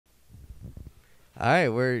All right,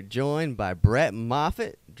 we're joined by Brett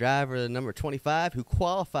Moffitt, driver number 25, who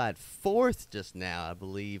qualified 4th just now, I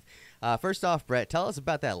believe. First off, Brett, tell us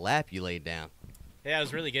about that lap you laid down. Yeah, it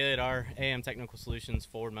was really good. Our AM Technical Solutions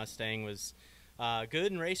Ford Mustang was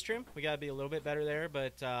good in race trim. We got to be a little bit better there,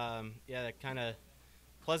 but yeah, that kind of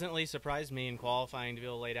pleasantly surprised me in qualifying to be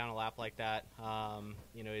able to lay down a lap like that.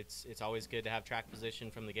 You know, it's always good to have track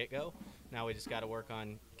position from the get-go. Now we just got to work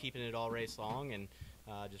on keeping it all race long, and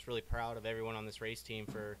just really proud of everyone on this race team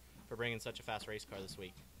for bringing such a fast race car this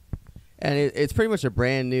week. And it's pretty much a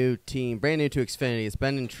brand new team, brand new to Xfinity. It's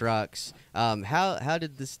been in trucks. How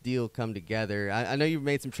did this deal come together? I know you've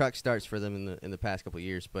made some truck starts for them in the past couple of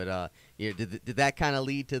years, but did that kind of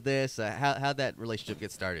lead to this? How'd that relationship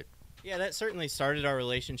get started? Yeah, that certainly started our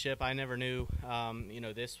relationship. I never knew, you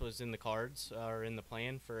know, this was in the cards or in the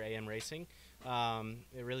plan for AM Racing.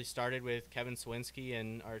 It really started with Kevin Swinski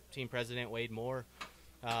and our team president, Wade Moore.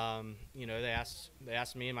 You know, they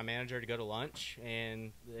asked me and my manager to go to lunch,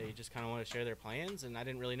 and they just kind of wanted to share their plans, and I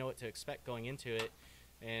didn't really know what to expect going into it.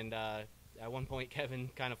 And at one point, Kevin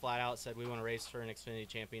kind of flat out said, we want to race for an Xfinity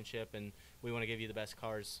championship, and we want to give you the best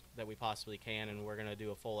cars that we possibly can, and we're going to do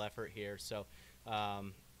a full effort here. So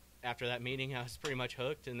after that meeting, I was pretty much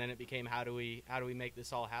hooked, and then it became how do we make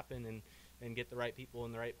this all happen and get the right people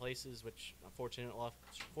in the right places, which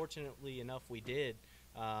fortunately enough we did.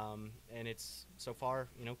 And it's so far,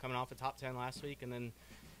 you know, coming off a top 10 last week, and then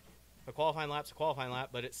a qualifying lap's a qualifying lap,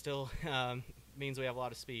 but it still means we have a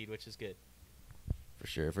lot of speed, which is good. For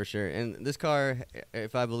sure, for sure. And this car,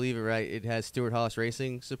 if I believe it right, it has Stewart-Haas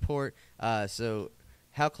Racing support. So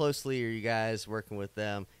how closely are you guys working with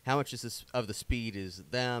them? How much of the speed is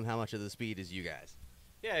them? How much of the speed is you guys?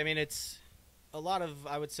 Yeah, I mean, it's a lot of,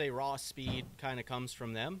 I would say, raw speed kind of comes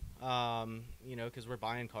from them, you know, because we're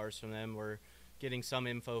buying cars from them. We're getting some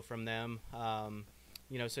info from them,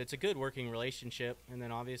 you know, so it's a good working relationship. And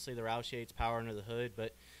then obviously the Roush Yates power under the hood,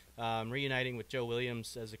 but reuniting with Joe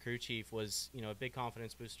Williams as a crew chief was, you know, a big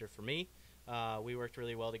confidence booster for me. We worked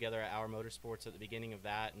really well together at Our Motorsports at the beginning of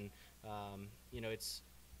that, and you know, it's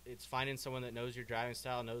finding someone that knows your driving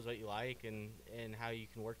style, knows what you like, and how you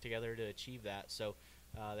can work together to achieve that. So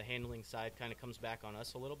the handling side kind of comes back on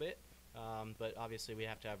us a little bit. But obviously we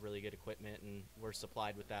have to have really good equipment, and we're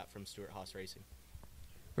supplied with that from Stewart-Haas Racing.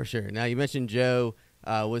 For sure. Now, you mentioned Joe.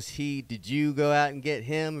 Did you go out and get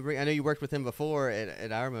him? I know you worked with him before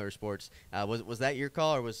at Our Motorsports. Was that your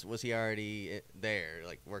call, or was he already there,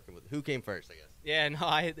 like working with? Who came first, I guess? Yeah,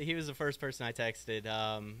 no, he was the first person I texted.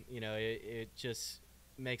 You know, it just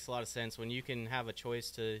makes a lot of sense when you can have a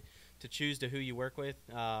choice to choose to who you work with.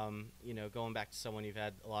 You know, going back to someone you've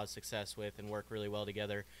had a lot of success with and work really well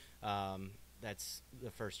together, that's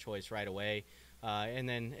the first choice right away. And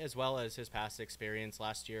then as well as his past experience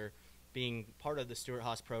last year being part of the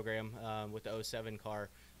Stewart-Haas program with the 07 car,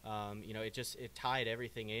 you know, it tied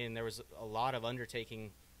everything in. There was a lot of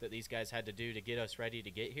undertaking that these guys had to do to get us ready to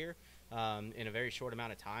get here in a very short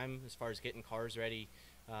amount of time, as far as getting cars ready,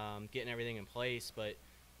 getting everything in place. But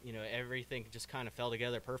you know, everything just kind of fell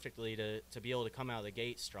together perfectly to be able to come out of the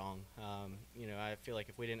gate strong. You know, I feel like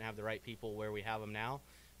if we didn't have the right people where we have them now,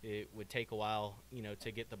 it would take a while, you know,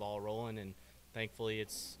 to get the ball rolling. And thankfully,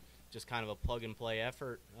 it's just kind of a plug-and-play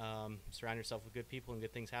effort. Surround yourself with good people, and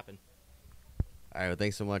good things happen. All right, well,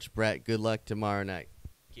 thanks so much, Brett. Good luck tomorrow night.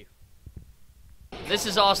 Thank you. This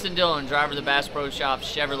is Austin Dillon, driver of the Bass Pro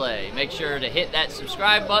Shops Chevrolet. Make sure to hit that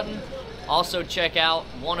subscribe button. Also, check out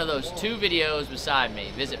one of those 2 videos beside me.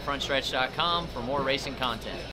 Visit frontstretch.com for more racing content.